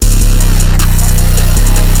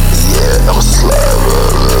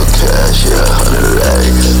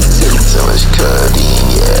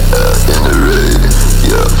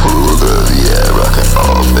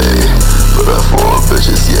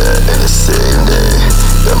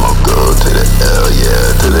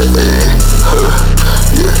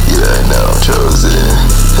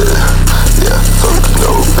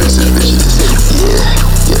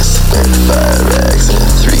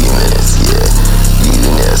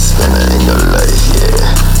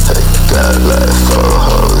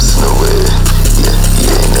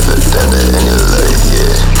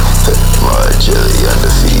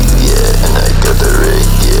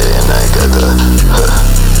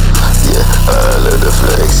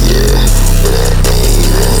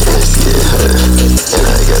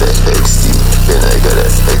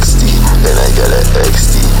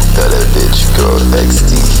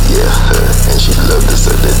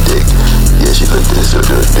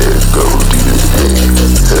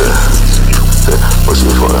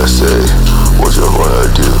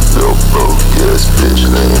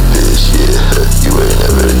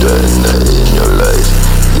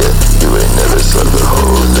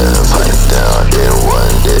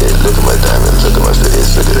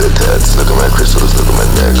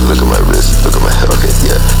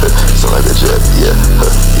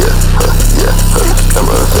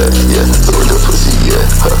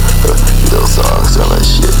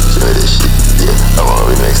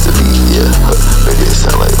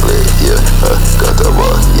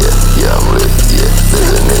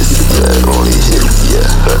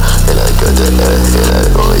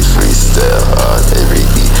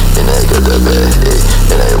bad, hey.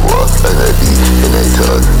 And I walk on the beat, and I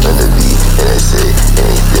talk on the beat, and I say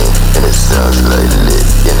anything, and it sounds like lit,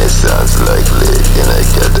 and it sounds like lit. And I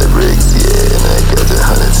got the bricks, yeah, and I got the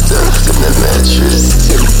 100 stuff in the mattress.